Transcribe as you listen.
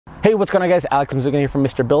Hey, what's going on guys? Alex Mizugan here from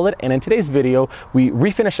Mr. Build It, and in today's video, we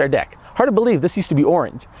refinished our deck. Hard to believe this used to be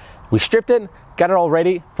orange. We stripped it, got it all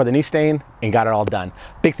ready for the new stain, and got it all done.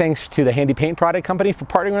 Big thanks to the Handy Paint product company for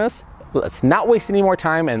partnering with us. Let's not waste any more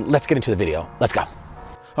time and let's get into the video. Let's go.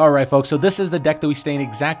 All right, folks, so this is the deck that we stained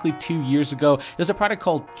exactly 2 years ago. There's a product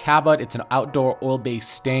called Cabot. It's an outdoor oil-based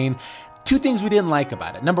stain. Two things we didn't like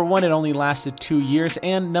about it. Number one, it only lasted 2 years,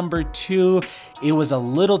 and number two, it was a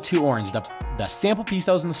little too orange. The sample piece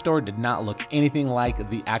that was in the store did not look anything like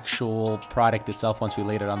the actual product itself once we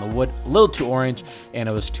laid it on the wood. A little too orange, and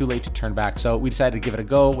it was too late to turn back. So we decided to give it a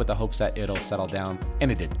go with the hopes that it'll settle down,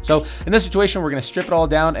 and it did. So in this situation, we're gonna strip it all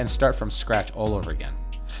down and start from scratch all over again.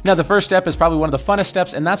 Now, the first step is probably one of the funnest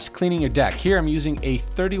steps, and that's cleaning your deck. Here, I'm using a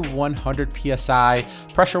 3100 PSI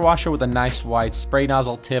pressure washer with a nice wide spray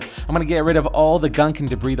nozzle tip. I'm gonna get rid of all the gunk and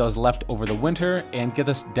debris that was left over the winter and get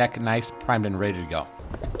this deck nice, primed, and ready to go.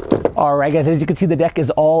 All right, guys, as you can see, the deck is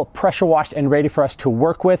all pressure washed and ready for us to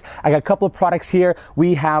work with. I got a couple of products here.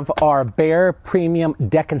 We have our Behr Premium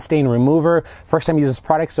Deck and Stain Remover. First time using this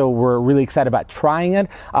product, so we're really excited about trying it.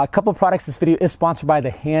 A couple of products. This video is sponsored by the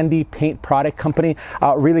Handy Paint product company.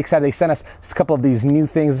 Really excited. They sent us a couple of these new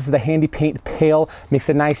things. This is the Handy Paint Pail. Makes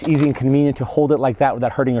it nice, easy, and convenient to hold it like that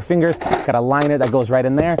without hurting your fingers. Got a liner that goes right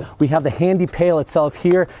in there. We have the Handy Pail itself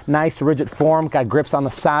here. Nice, rigid form. Got grips on the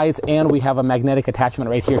sides, and we have a magnetic attachment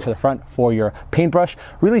right here to the front for your paintbrush.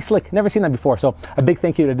 Really slick, never seen that before, so a big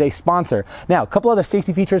thank you to today's sponsor. Now, a couple other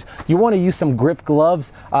safety features. You want to use some grip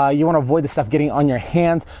gloves. You want to avoid the stuff getting on your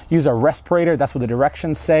hands. Use a respirator, that's what the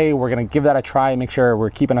directions say. We're going to give that a try and make sure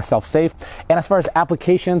we're keeping ourselves safe. And as far as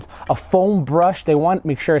applications, a foam brush. They want to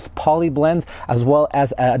make sure it's poly blends, as well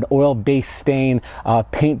as an oil-based stain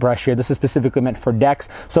paintbrush here. This is specifically meant for decks.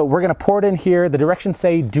 So we're going to pour it in here. The directions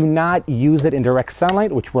say do not use it in direct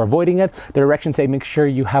sunlight, which we're avoiding it. The directions say make sure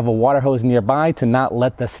you have a water hose nearby to not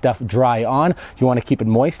let the stuff dry on. You want to keep it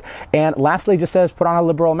moist. And lastly, it just says put on a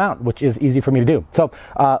liberal amount, which is easy for me to do. So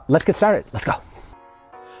let's get started. Let's go.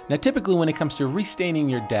 Now, typically when it comes to restaining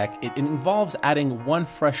your deck, it involves adding one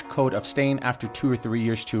fresh coat of stain after 2 or 3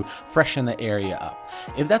 years to freshen the area up.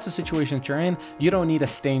 If that's the situation that you're in, you don't need a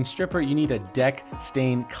stain stripper, you need a deck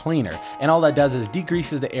stain cleaner. And all that does is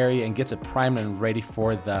degreases the area and gets it primed and ready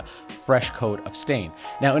for the fresh coat of stain.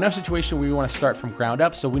 Now, in our situation, we want to start from ground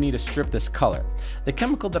up, so we need to strip this color. The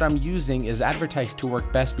chemical that I'm using is advertised to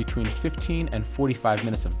work best between 15 and 45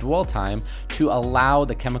 minutes of dwell time to allow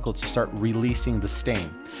the chemical to start releasing the stain.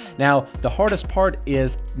 Now, the hardest part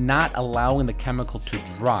is not allowing the chemical to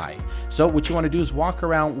dry. So what you want to do is walk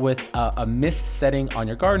around with a mist setting on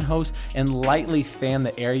your garden hose and lightly fan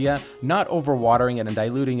the area, not overwatering it and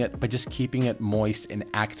diluting it, but just keeping it moist and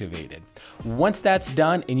activated. Once that's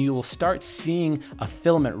done, and you will start seeing a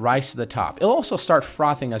filament rise to the top. It'll also start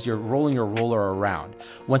frothing as you're rolling your roller around.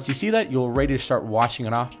 Once you see that, you're ready to start washing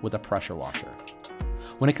it off with a pressure washer.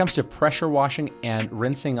 When it comes to pressure washing and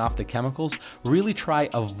rinsing off the chemicals, really try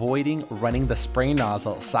avoiding running the spray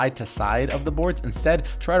nozzle side to side of the boards. Instead,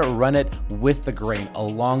 try to run it with the grain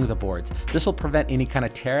along the boards. This will prevent any kind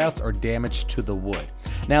of tear outs or damage to the wood.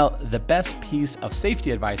 Now, the best piece of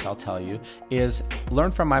safety advice I'll tell you is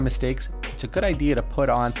learn from my mistakes. It's a good idea to put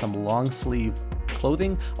on some long sleeve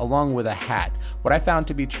clothing along with a hat. What I found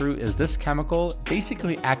to be true is this chemical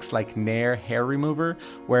basically acts like Nair hair remover,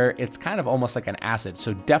 where it's kind of almost like an acid.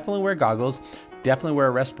 So definitely wear goggles, definitely wear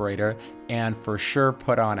a respirator, and for sure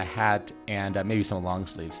put on a hat and maybe some long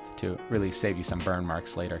sleeves to really save you some burn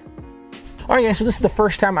marks later. All right, guys, so this is the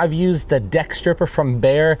first time I've used the deck stripper from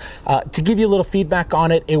Behr. To give you a little feedback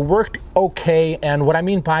on it, it worked okay, and what I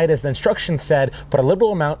mean by it is the instructions said put a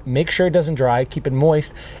liberal amount, make sure it doesn't dry, keep it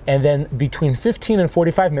moist, and then between 15 and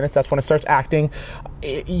 45 minutes, that's when it starts acting,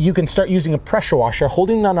 you can start using a pressure washer,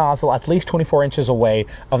 holding the nozzle at least 24 inches away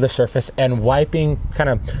of the surface and wiping, kind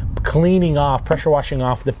of cleaning off, pressure washing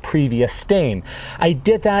off the previous stain. I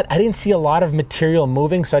did that. I didn't see a lot of material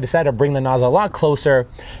moving, so I decided to bring the nozzle a lot closer.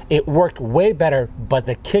 It worked way better, but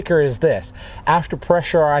the kicker is this. After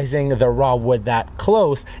pressurizing the raw wood that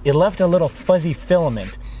close, it left a little fuzzy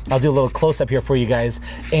filament. I'll do a little close up here for you guys.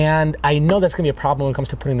 And I know that's gonna be a problem when it comes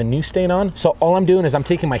to putting the new stain on. So all I'm doing is I'm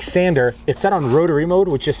taking my sander. It's set on rotary mode,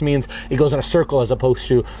 which just means it goes in a circle as opposed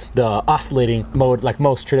to the oscillating mode like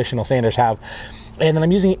most traditional sanders have. And then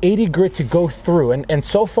I'm using 80 grit to go through, and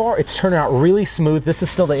so far it's turning out really smooth. This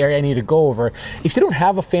is still the area I need to go over. If you don't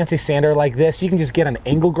have a fancy sander like this, you can just get an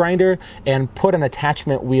angle grinder and put an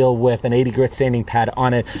attachment wheel with an 80 grit sanding pad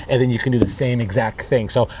on it, and then you can do the same exact thing.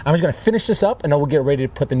 So I'm just gonna finish this up and then we'll get ready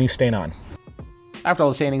to put the new stain on. After all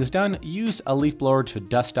the sanding is done, use a leaf blower to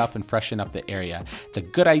dust off and freshen up the area. It's a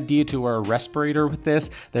good idea to wear a respirator with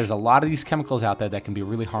this. There's a lot of these chemicals out there that can be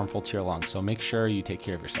really harmful to your lungs, so make sure you take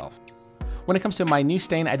care of yourself. When it comes to my new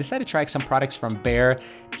stain, I decided to try some products from Behr.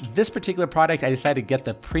 This particular product, I decided to get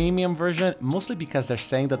the premium version, mostly because they're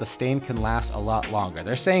saying that the stain can last a lot longer.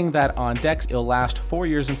 They're saying that on decks, it'll last 4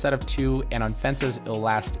 years instead of 2, and on fences, it'll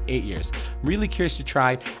last 8 years. I'm really curious to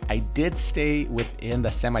try. I did stay within the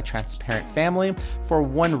semi-transparent family for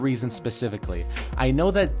one reason specifically. I know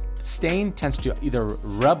that stain tends to either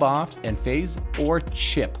rub off and phase or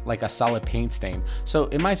chip like a solid paint stain. So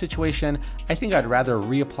in my situation, I think I'd rather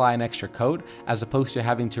reapply an extra coat as opposed to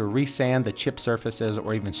having to resand the chip surfaces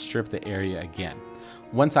or even strip the area again.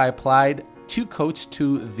 Once I applied 2 coats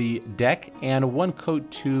to the deck and 1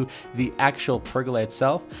 coat to the actual pergola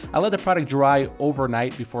itself, I let the product dry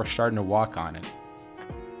overnight before starting to walk on it.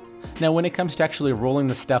 Now, when it comes to actually rolling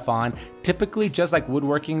the stuff on, typically, just like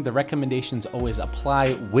woodworking, the recommendations always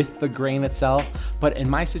apply with the grain itself. But in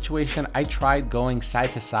my situation, I tried going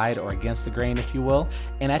side to side or against the grain, if you will,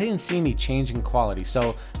 and I didn't see any change in quality.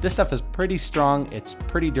 So this stuff is pretty strong, it's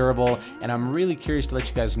pretty durable, and I'm really curious to let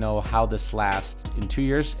you guys know how this lasts in 2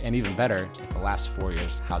 years, and even better, if it lasts 4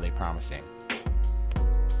 years, how they promising.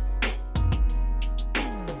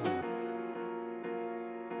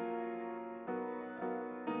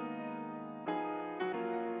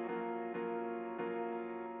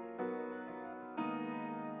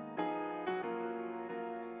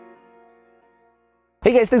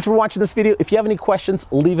 Hey guys, thanks for watching this video. If you have any questions,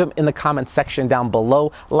 leave them in the comment section down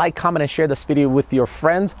below. Like, comment, and share this video with your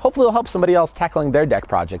friends. Hopefully it'll help somebody else tackling their deck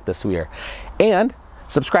project this year. And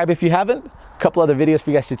subscribe if you haven't. A couple other videos for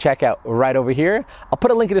you guys to check out right over here. I'll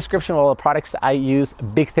put a link in the description of all the products I use.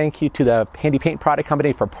 Big thank you to the Handy Paint Product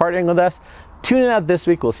Company for partnering with us. Tune in out this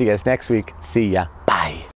week. We'll see you guys next week. See ya. Bye.